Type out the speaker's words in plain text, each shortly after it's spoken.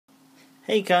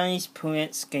Hey guys,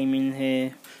 Poets Gaming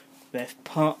here with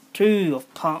part 2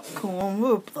 of parkour on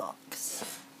Roblox.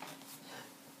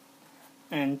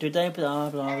 And today,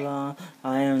 blah blah blah,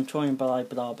 I am trying blah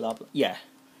blah blah blah. Yeah,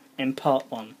 in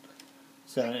part 1.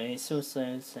 So it's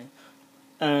also the same.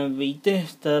 We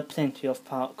did plenty of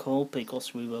parkour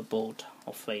because we were bored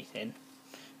of waiting.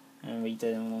 And we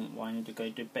didn't want one to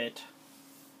go to bed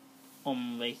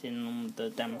on waiting on the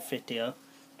damn video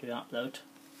to upload.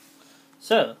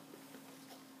 So,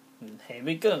 here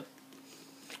we go.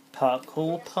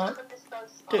 Parkour part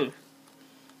 2.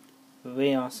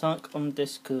 We are stuck on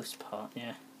this goose part,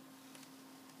 yeah.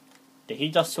 Did he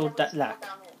just saw that lag?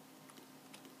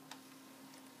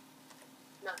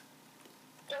 No.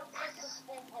 Don't press the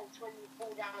spawn pulse when you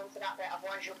fall down onto that bit,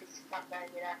 otherwise you'll be stuck there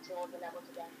and you'll have to order levels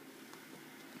again.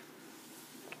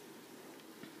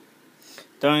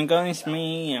 Don't guys,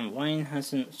 me and Wayne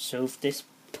hasn't solved this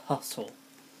puzzle.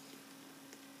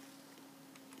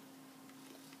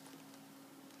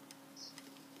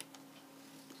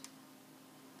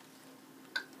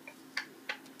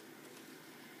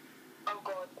 Oh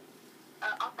god.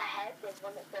 Up ahead there's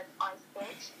one that says ice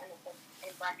bitch and it says in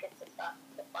brackets it's the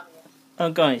funniest. Oh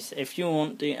guys, if you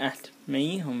want to add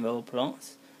me on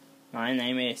Roblox, my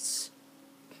name is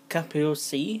capital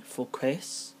C for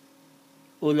Chris,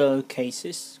 all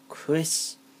lowercases,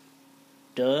 Chris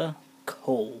the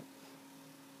Cole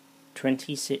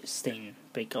 2016,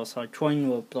 because I joined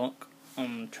Roblox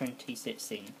on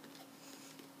 2016.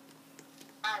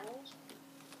 And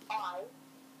I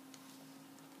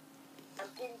am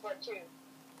Peterborough too.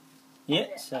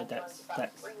 Yeah, so that's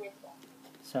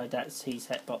his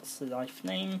Headbox Life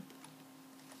name.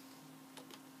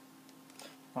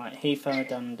 Right, he fell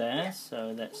down there,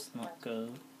 so let's not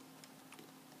go.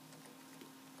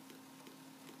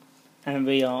 And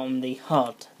we are on the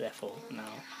hard level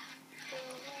now.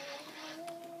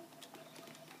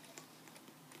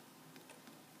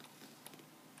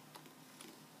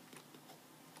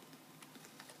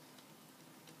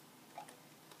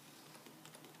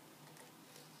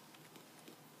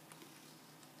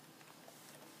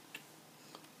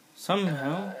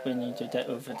 Somehow we need to get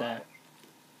over there.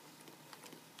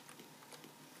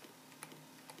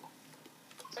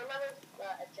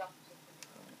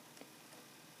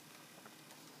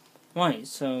 Right,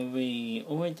 so we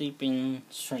already been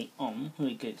straight on.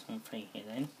 We get something here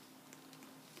then.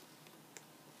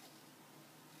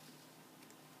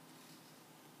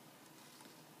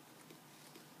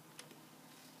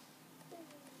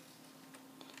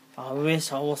 I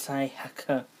wish I was a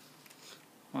hacker.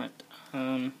 Right,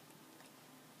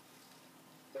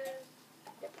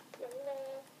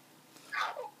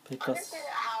 because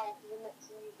how you meant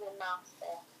to use your mouse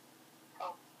there.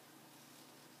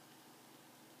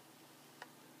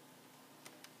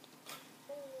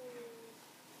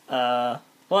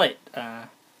 right,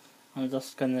 I'm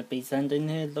just gonna be standing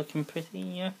here looking pretty,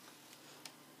 yeah.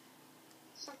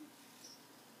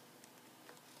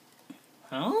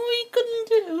 How are we gonna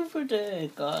get over there,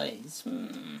 guys?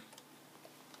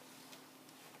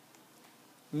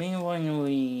 Meanwhile,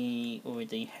 we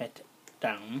already head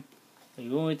down.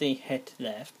 We already head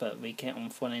left, but we get on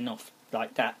falling off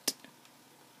like that.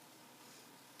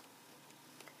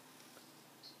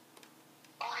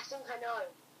 Oh, I think I know.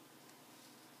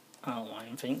 Oh,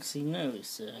 I thinks he knows,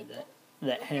 so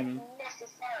let him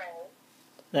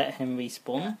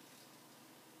respawn.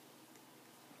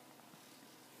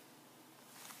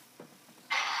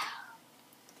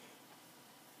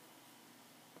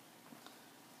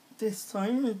 This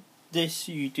time, this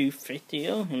YouTube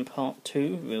video in part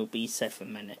 2 will be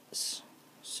 7 minutes.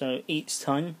 So each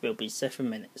time will be 7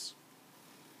 minutes.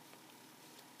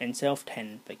 Instead of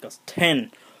 10, because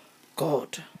 10,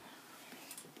 God.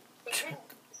 It didn't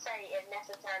say it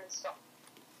necessarily stopped.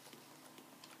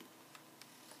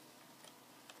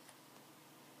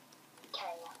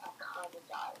 Okay, I kind of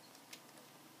died.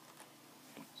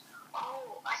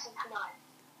 Oh, I think I know.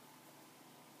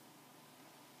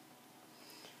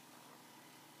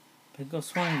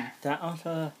 Because one, that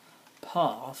other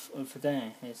path over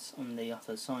there is on the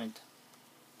other side.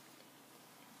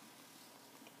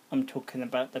 I'm talking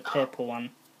about the purple one.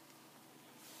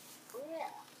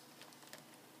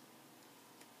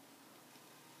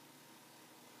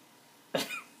 Yeah.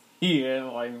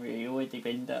 Yeah, I've really already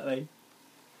been that way.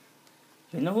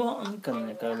 You know what? I'm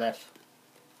gonna go left.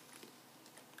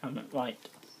 I'm at right.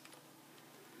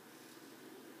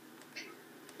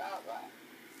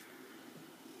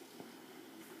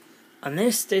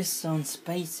 Unless there's some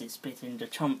spaces between the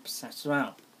chumps as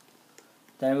well,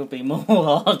 there will be more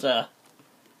harder.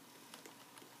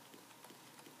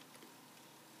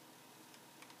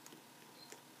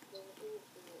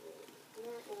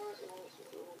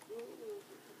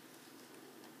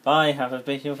 Bye, have a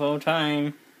beautiful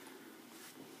time.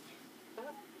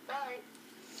 Bye.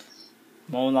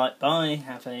 More like bye,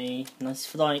 have a nice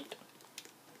flight.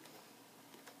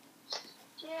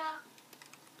 Yeah.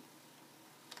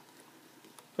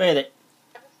 Really?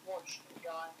 I just watched you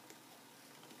die.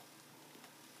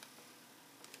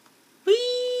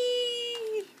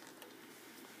 Whee!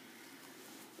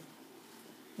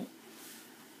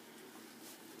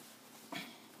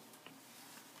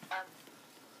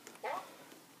 What?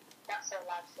 That's so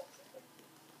loud, sensitive.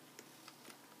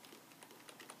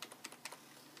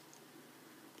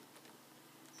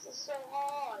 This is so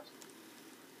hard.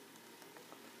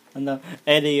 And the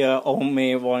Eddie on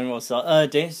me one was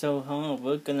like, this is so hard,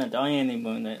 we're gonna die any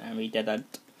minute, and we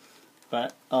didn't.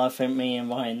 But I think me and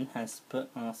Ryan has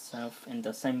put ourselves in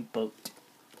the same boat.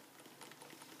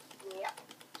 Yeah.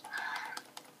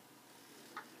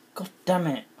 God damn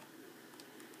it.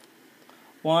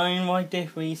 Why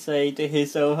did we say this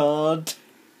is so hard?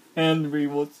 And we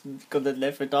wasn't gonna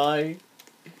never die?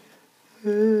 I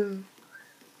don't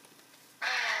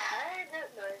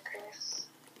know, Chris.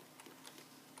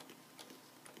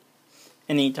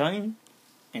 Anytime.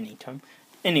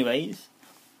 Anyways,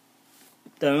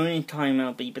 the only time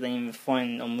I'll be playing with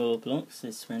Ryan on Roblox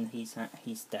is when he's at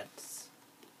his dad's.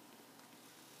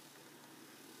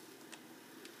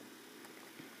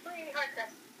 Really hard,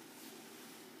 Chris.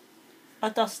 I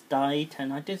just died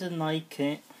and I didn't like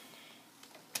it.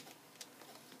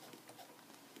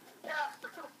 Yeah.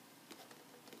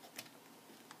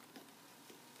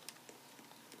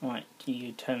 Right,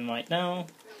 you turn right now.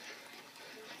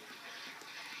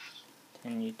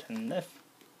 Then you turn left.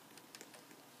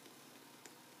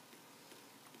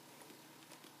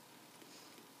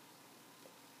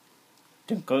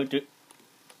 Don't go to...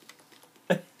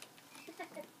 Oh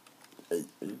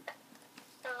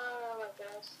my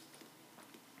gosh.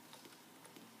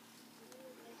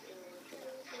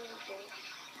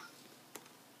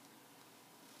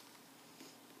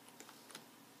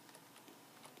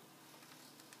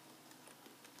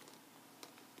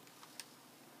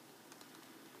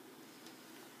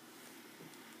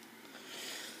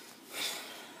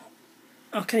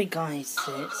 Okay guys,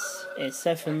 it's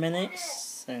 7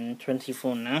 minutes and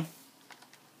 24 now.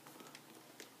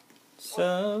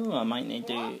 So I might need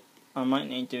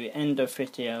to end the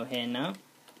video here now.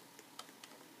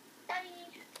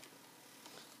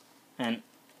 And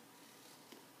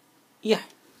yeah.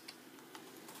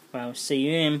 Well, see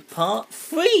you in part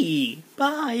 3.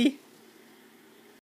 Bye.